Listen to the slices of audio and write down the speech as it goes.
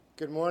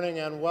Good morning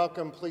and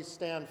welcome. Please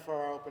stand for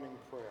our opening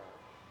prayer.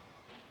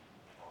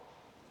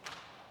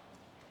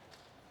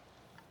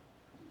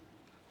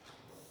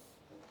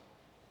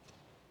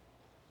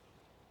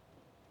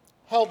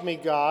 Help me,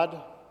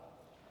 God,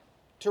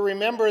 to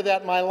remember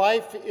that my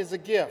life is a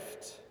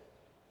gift,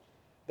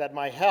 that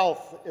my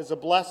health is a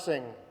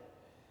blessing,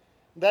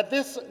 that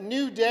this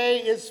new day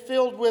is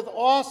filled with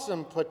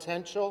awesome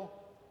potential.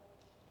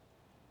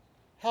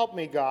 Help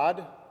me,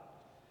 God,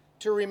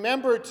 to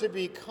remember to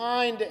be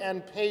kind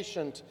and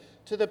patient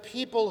to the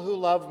people who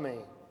love me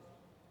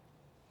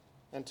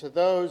and to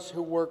those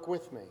who work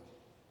with me.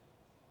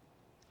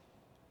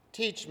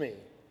 Teach me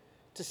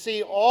to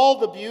see all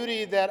the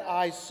beauty that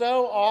I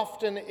so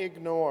often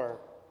ignore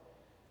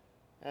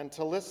and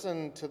to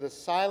listen to the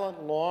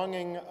silent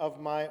longing of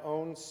my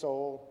own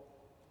soul.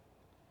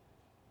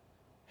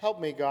 Help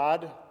me,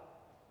 God,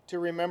 to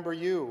remember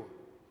you.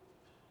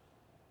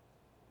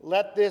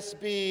 Let this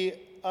be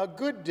a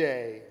good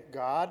day,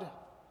 God,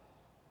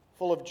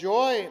 full of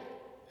joy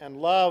and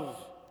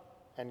love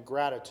and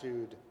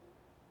gratitude.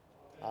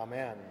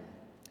 Amen.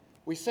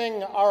 We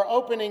sing our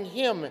opening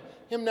hymn,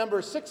 hymn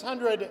number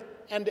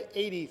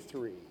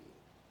 683.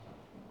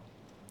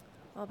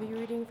 I'll be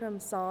reading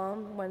from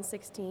Psalm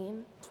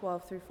 116,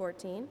 12 through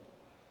 14.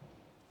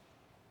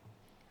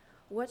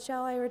 What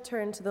shall I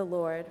return to the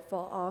Lord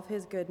for all of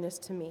his goodness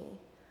to me?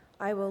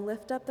 I will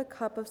lift up the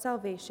cup of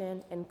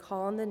salvation and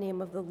call on the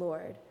name of the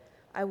Lord.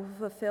 I will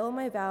fulfill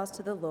my vows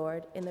to the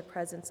Lord in the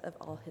presence of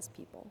all his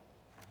people.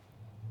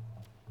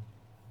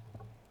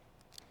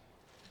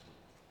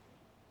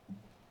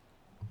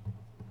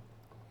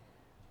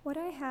 What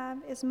I have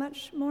is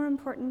much more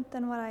important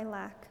than what I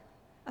lack.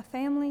 A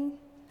family,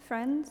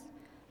 friends,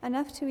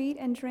 enough to eat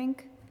and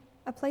drink,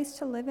 a place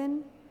to live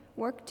in,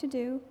 work to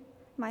do,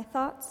 my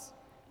thoughts,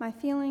 my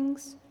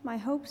feelings, my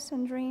hopes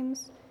and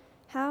dreams.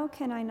 How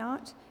can I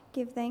not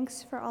give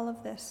thanks for all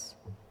of this?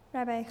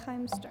 Rabbi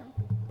Chaim Sturm.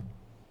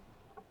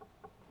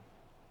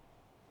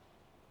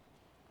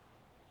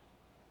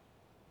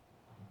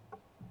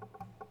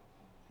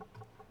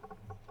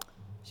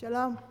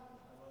 Shalom.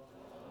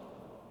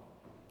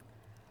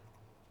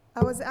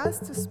 I was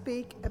asked to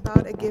speak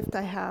about a gift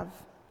I have.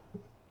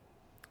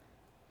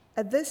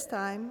 At this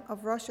time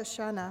of Rosh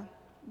Hashanah,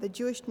 the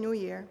Jewish New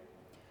Year,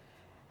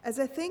 as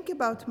I think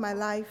about my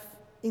life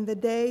in the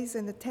days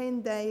and the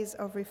 10 days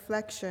of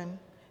reflection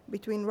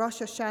between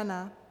Rosh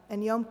Hashanah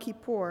and Yom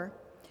Kippur,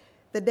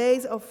 the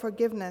days of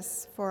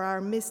forgiveness for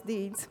our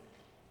misdeeds,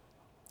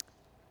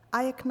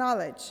 I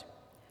acknowledge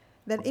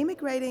that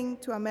immigrating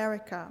to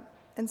America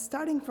and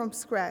starting from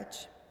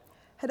scratch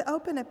had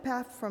opened a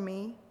path for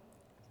me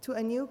to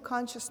a new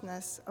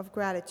consciousness of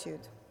gratitude.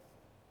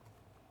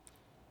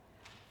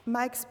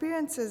 My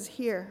experiences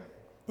here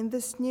in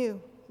this new,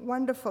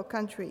 wonderful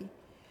country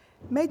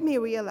made me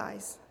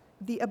realize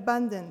the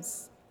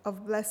abundance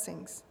of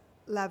blessings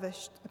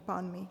lavished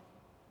upon me.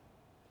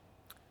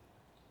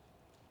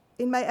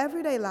 In my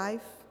everyday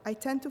life, I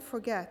tend to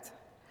forget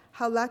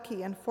how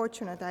lucky and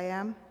fortunate I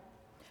am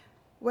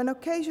when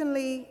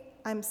occasionally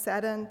I'm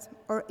saddened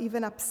or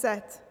even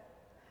upset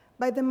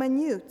by the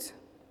minute,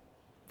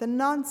 the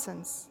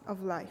nonsense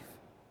of life.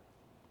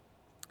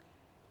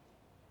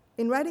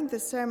 In writing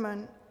this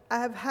sermon, I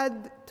have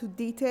had to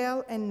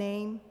detail and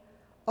name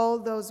all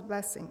those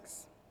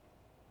blessings.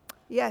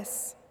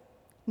 Yes,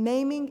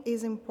 naming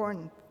is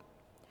important,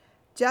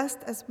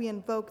 just as we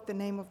invoke the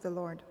name of the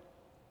Lord.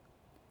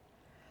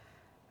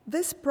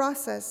 This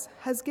process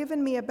has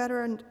given me a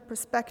better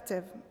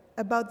perspective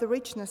about the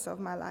richness of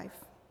my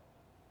life.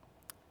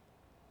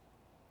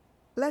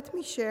 Let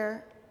me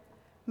share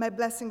my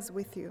blessings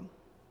with you.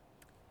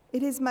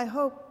 It is my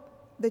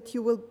hope that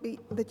you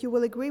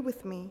will agree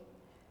with me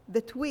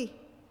that we,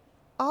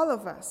 all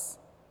of us,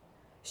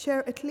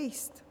 share at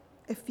least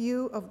a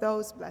few of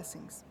those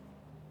blessings.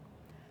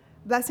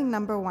 Blessing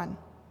number 1.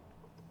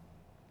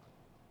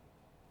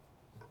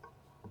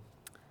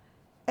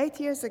 8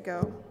 years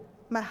ago,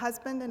 my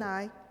husband and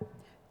I,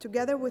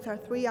 together with our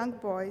 3 young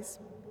boys,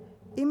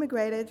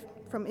 immigrated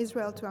from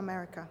Israel to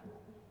America.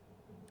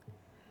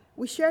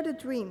 We shared a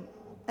dream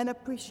and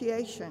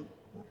appreciation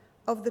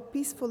of the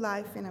peaceful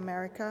life in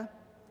America,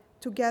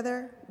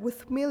 together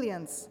with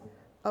millions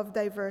of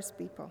diverse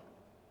people.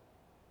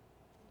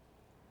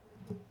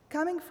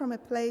 Coming from a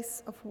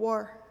place of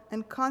war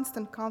and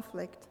constant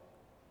conflict,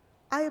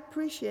 I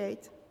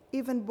appreciate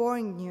even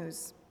boring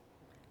news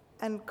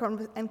and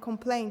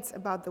complaints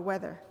about the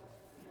weather.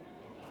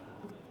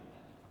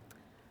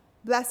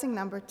 Blessing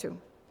number 2.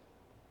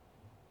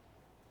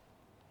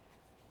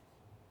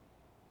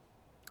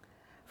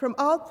 From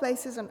all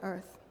places on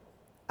earth,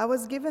 I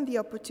was given the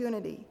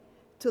opportunity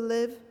to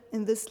live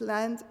in this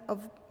land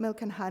of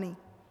milk and honey,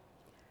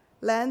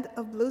 land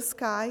of blue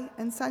sky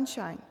and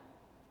sunshine,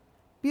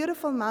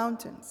 beautiful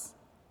mountains,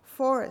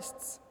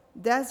 forests,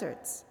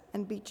 deserts,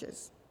 and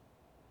beaches.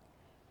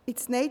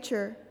 Its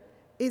nature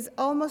is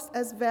almost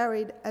as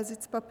varied as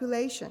its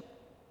population,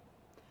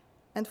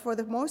 and for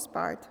the most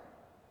part,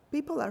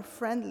 people are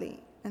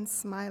friendly and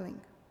smiling.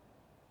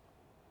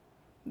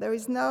 There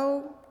is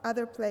no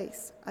other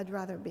place I'd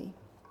rather be.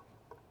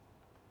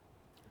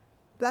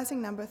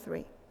 Blessing number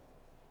 3.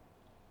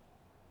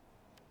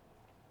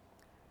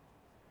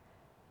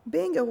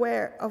 Being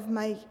aware of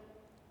my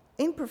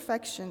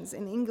imperfections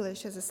in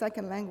English as a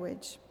second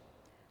language,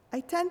 I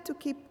tend to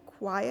keep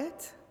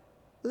quiet,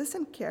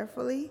 listen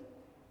carefully,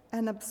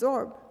 and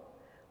absorb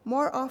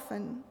more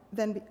often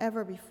than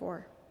ever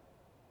before.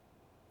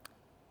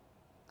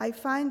 I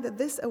find that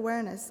this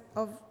awareness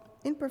of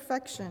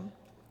imperfection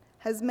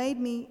has made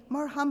me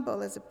more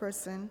humble as a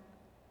person,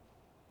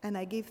 and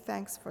I give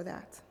thanks for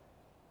that.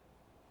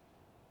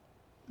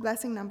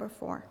 Blessing number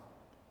 4.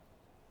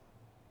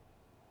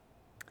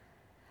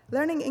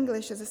 Learning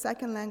English as a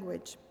second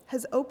language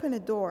has opened a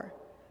door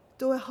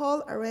to a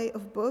whole array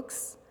of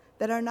books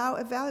that are now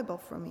available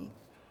for me.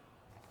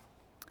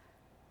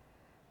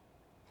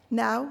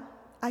 Now,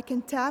 I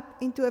can tap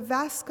into a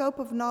vast scope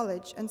of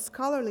knowledge and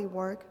scholarly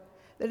work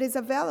that is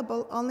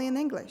available only in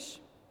English.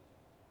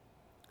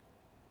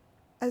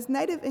 As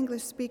native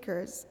English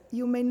speakers,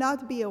 you may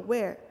not be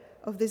aware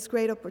of this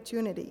great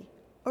opportunity,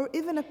 or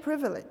even a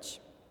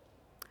privilege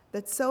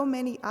that so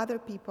many other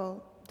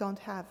people don't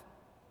have.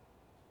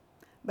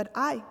 But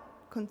I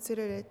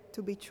consider it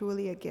to be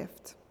truly a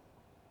gift.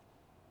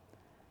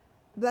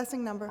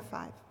 Blessing number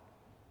 5.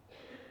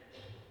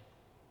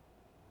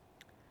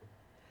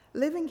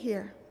 Living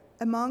here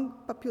among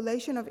a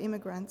population of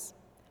immigrants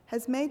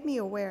has made me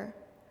aware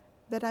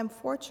that I'm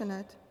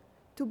fortunate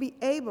to be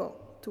able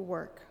to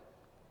work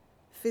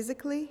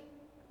physically,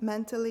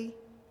 mentally,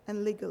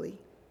 and legally.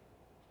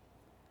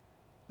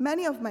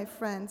 Many of my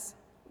friends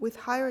with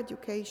higher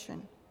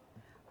education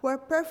who are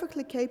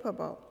perfectly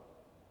capable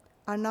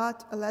are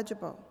not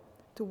eligible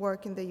to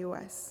work in the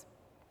US.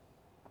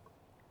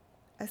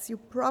 As you're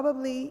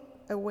probably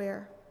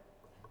aware,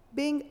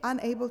 being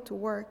unable to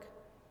work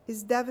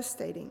is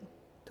devastating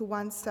to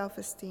one's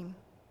self-esteem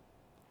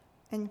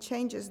and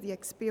changes the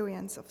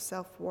experience of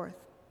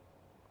self-worth.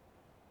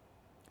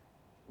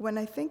 When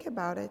I think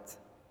about it,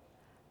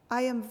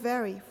 I am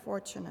very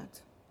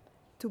fortunate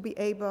to be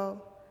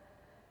able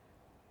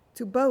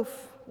to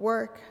both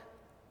work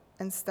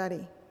and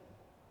study.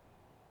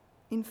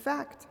 In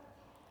fact,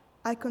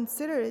 I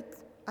consider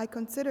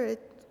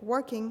it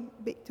working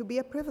to be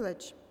a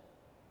privilege,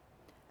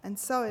 and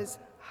so is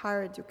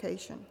higher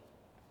education.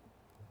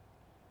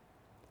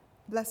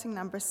 Blessing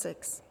number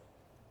 6.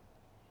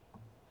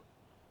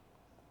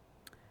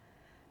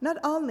 Not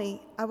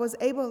only I was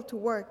able to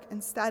work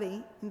and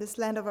study in this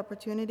land of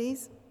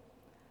opportunities,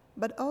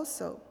 but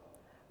also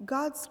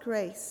God's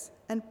grace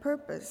and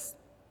purpose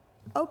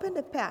opened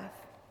a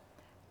path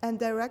and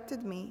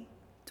directed me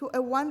to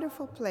a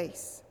wonderful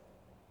place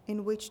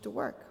in which to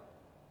work,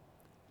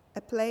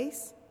 a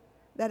place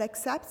that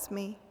accepts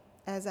me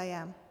as I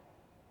am.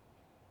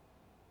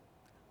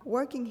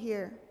 Working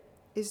here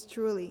is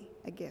truly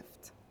a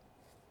gift.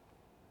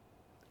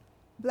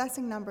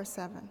 Blessing number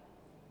 7.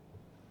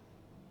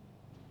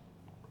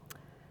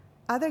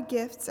 Other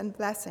gifts and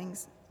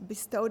blessings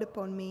bestowed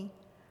upon me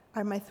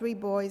are my 3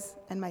 boys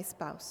and my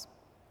spouse.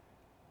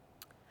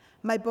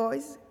 My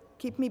boys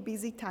keep me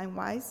busy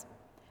time-wise,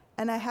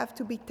 and I have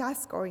to be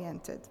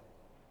task-oriented.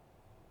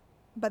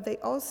 But they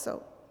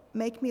also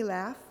make me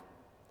laugh,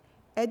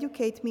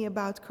 educate me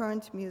about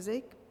current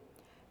music,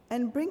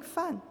 and bring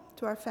fun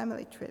to our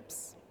family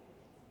trips.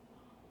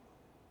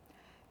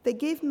 They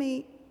give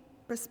me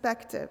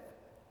perspective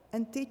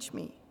and teach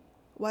me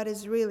what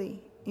is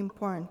really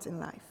important in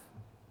life.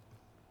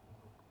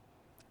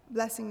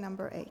 Blessing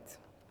number 8.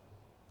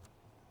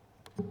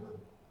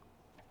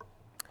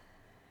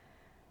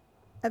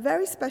 A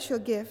very special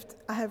gift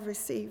I have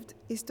received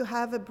is to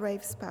have a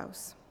brave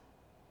spouse,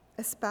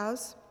 a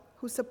spouse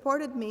who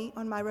supported me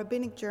on my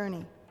rabbinic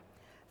journey,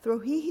 though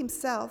he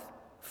himself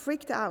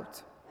freaked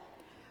out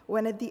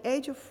when at the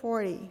age of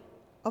 40,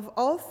 of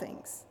all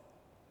things,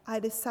 I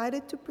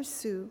decided to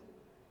pursue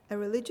a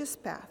religious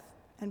path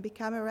and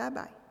become a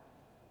rabbi.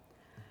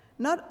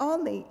 Not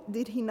only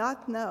did he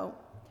not know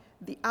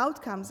the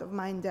outcomes of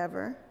my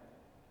endeavor,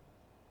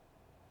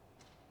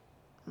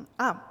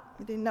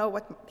 he didn't know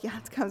what the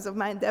outcomes of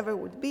my endeavor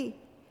would be,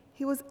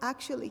 he was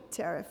actually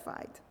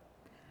terrified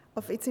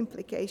of its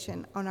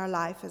implication on our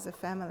life as a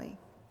family.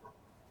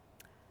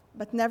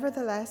 But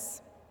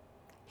nevertheless,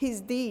 his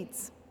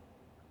deeds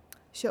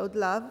showed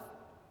love,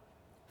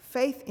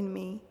 faith in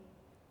me,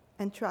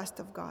 and trust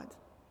of God.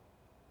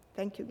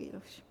 Thank you,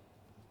 Gilush.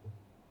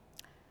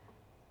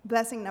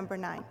 Blessing number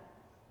 9.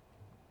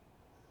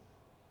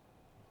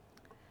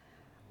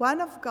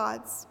 One of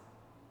God's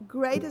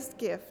greatest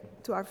gifts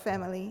to our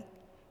family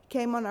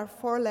came on our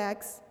 4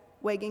 legs,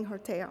 wagging her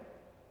tail.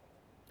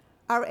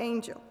 Our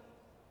angel,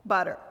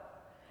 Butter,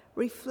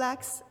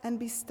 reflects and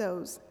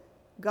bestows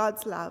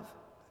God's love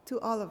to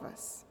all of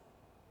us.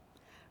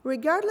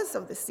 Regardless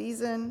of the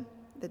season,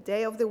 the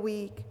day of the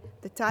week,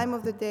 the time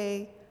of the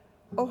day,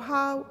 or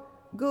how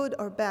good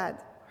or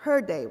bad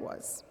her day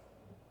was.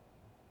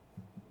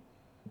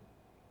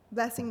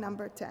 Blessing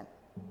number 10.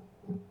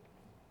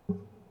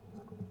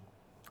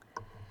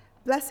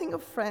 Blessing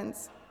of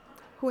friends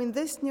who in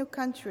this new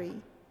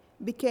country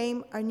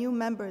became our new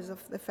members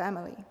of the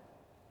family.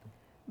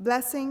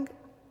 Blessing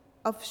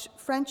of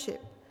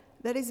friendship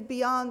that is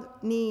beyond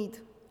need,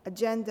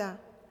 agenda,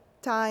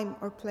 time,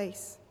 or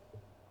place.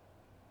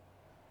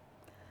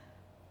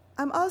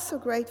 I'm also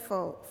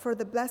grateful for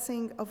the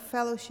blessing of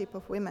fellowship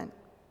of women,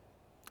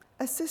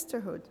 a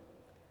sisterhood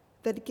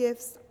that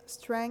gives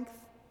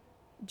strength,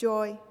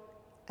 joy,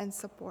 and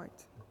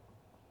support.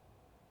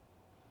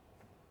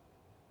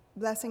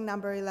 Blessing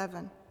number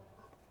 11.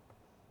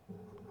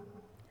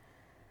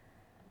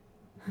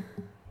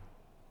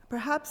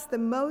 Perhaps the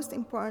most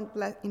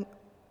important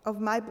of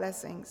my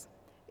blessings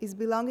is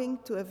belonging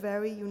to a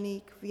very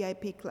unique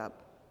VIP club,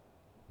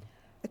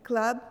 a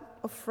club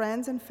of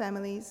friends and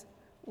families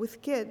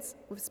with kids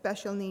with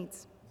special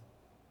needs.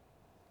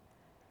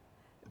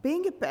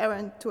 Being a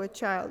parent to a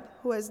child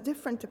who has a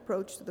different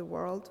approach to the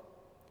world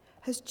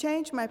has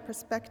changed my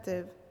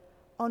perspective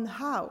on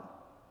how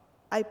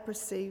I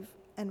perceive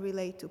and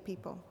relate to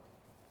people.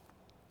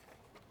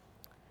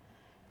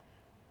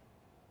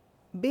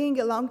 Being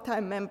a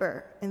longtime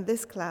member in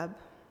this club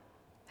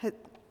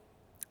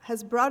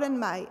has broadened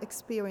my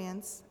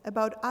experience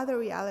about other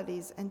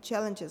realities and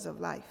challenges of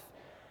life.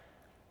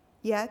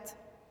 Yet,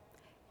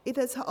 it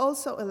has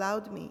also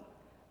allowed me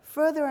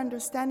further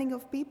understanding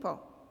of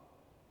people,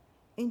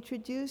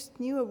 introduced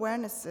new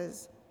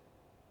awarenesses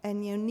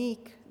and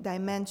unique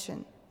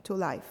dimension to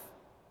life.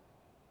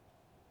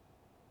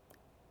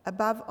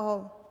 Above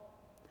all,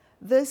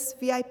 this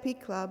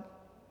VIP club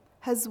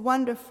has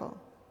wonderful,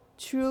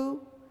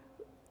 true,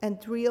 and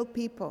real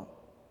people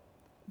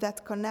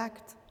that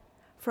connect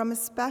from a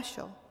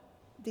special,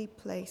 deep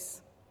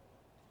place.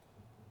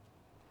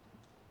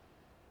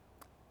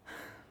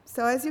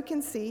 So as you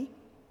can see,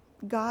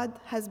 God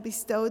has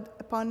bestowed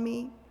upon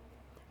me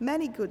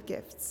many good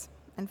gifts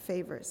and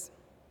favors.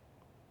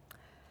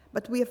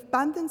 But with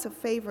abundance of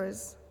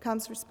favors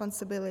comes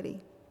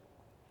responsibility.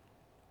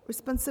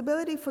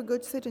 Responsibility for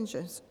good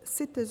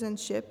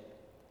citizenship,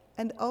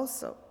 and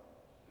also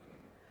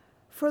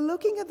for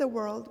looking at the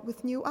world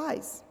with new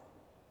eyes,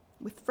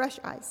 with fresh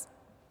eyes.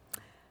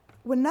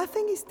 When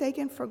nothing is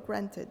taken for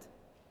granted,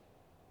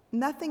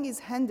 nothing is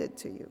handed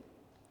to you.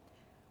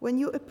 When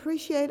you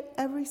appreciate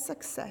every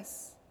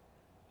success,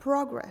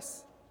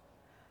 progress,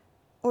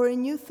 or a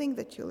new thing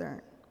that you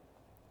learn,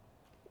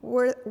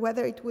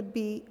 whether it would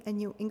be a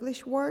new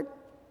English word,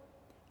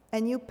 a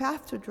new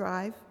path to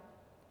drive,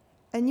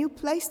 a new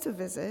place to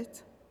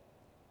visit,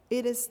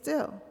 it is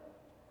still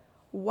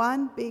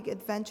one big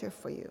adventure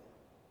for you.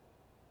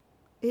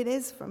 It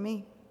is for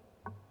me.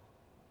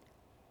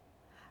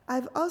 I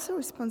have also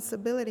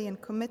responsibility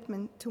and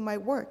commitment to my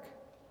work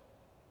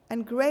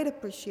and great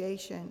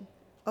appreciation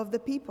of the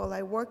people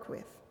I work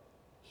with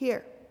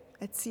here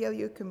at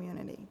CLU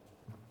Community.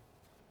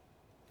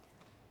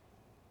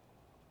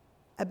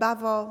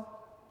 Above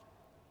all,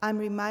 I'm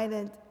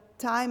reminded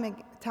time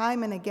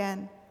and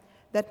again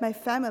that my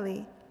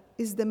family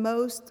is the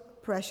most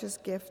precious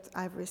gift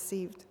I've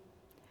received,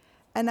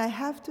 and I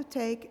have to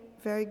take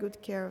very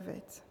good care of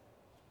it.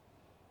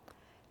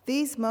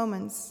 These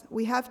moments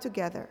we have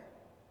together,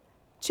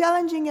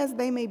 challenging as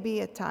they may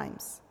be at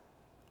times,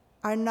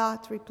 are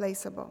not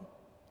replaceable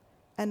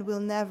and will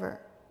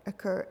never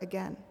occur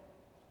again.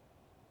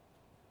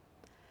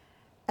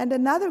 And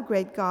another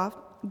great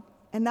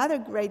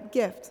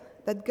gift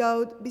that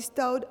God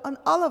bestowed on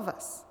all of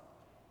us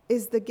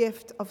is the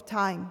gift of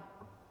time.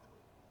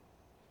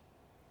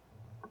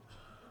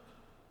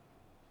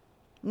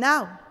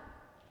 Now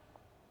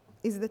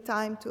is the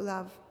time to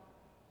love.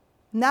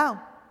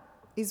 Now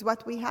is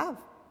what we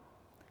have.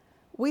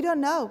 We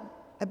don't know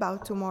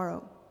about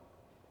tomorrow.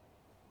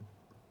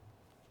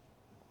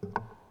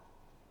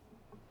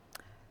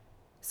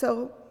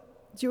 So,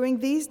 during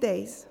these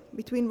days,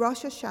 between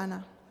Rosh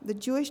Hashanah, the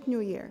Jewish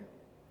New Year,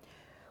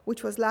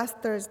 which was last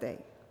Thursday,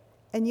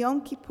 and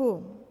Yom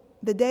Kippur,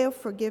 the Day of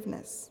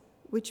Forgiveness,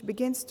 which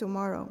begins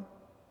tomorrow,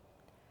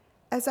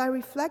 as I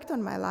reflect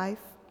on my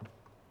life,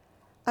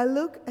 I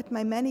look at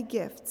my many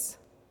gifts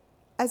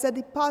as a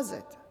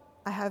deposit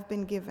I have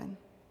been given,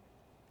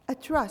 a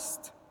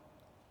trust,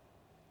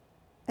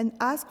 and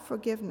ask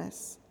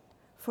forgiveness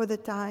for the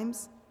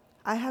times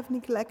I have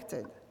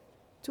neglected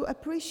to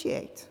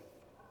appreciate,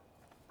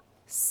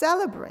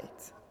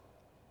 celebrate,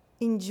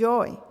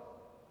 enjoy,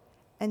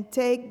 and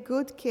take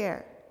good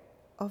care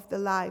of the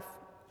life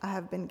I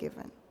have been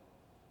given.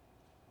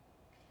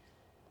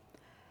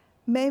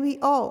 May we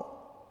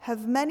all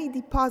have many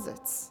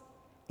deposits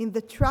in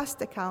the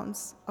trust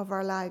accounts of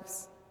our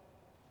lives.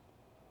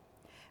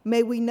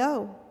 May we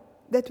know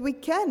that we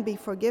can be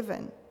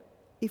forgiven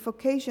if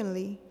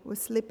occasionally we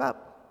slip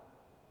up.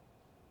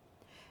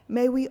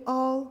 May we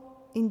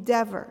all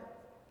endeavor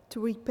to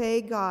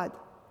repay God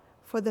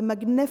for the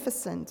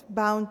magnificent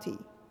bounty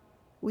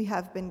we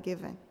have been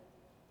given.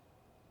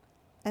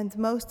 And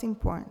most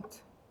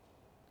important,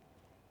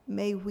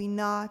 may we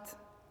not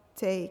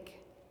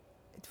take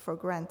it for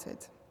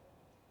granted.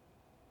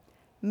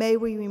 May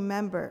we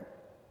remember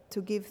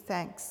to give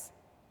thanks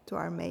to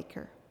our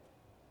Maker.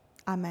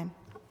 Amen.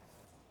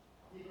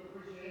 Deep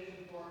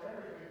appreciation for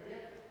every good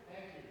gift.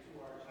 Thank you to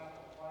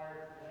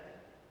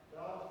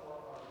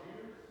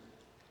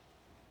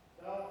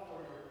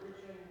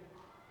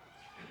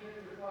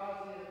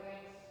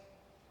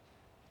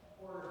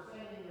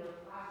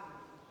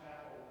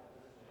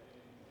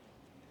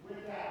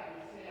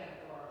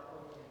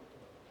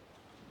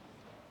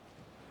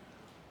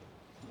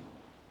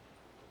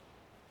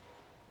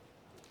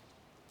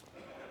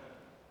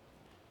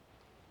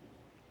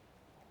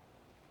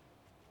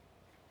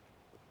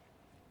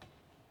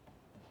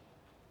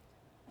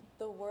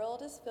The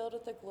world is filled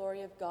with the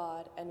glory of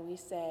God, and we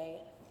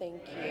say,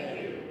 thank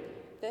you.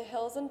 The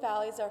hills and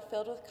valleys are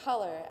filled with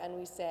color, and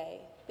we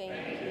say,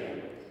 thank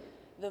you.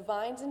 The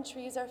vines and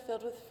trees are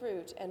filled with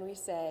fruit, and we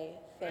say,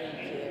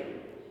 thank you.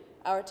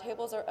 Our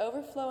tables are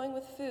overflowing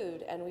with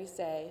food, and we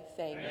say,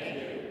 thank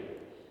you.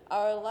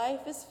 Our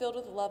life is filled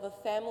with love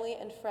of family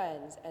and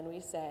friends, and we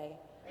say,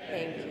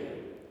 thank you.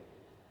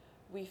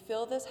 We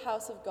fill this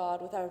house of God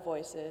with our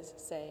voices,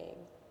 saying,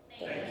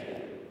 thank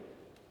you.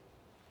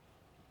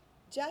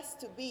 Just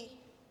to be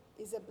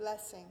is a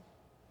blessing.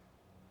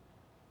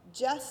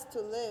 Just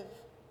to live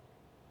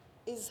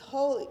is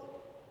holy.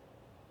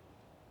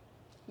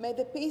 May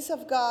the peace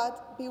of God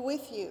be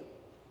with you.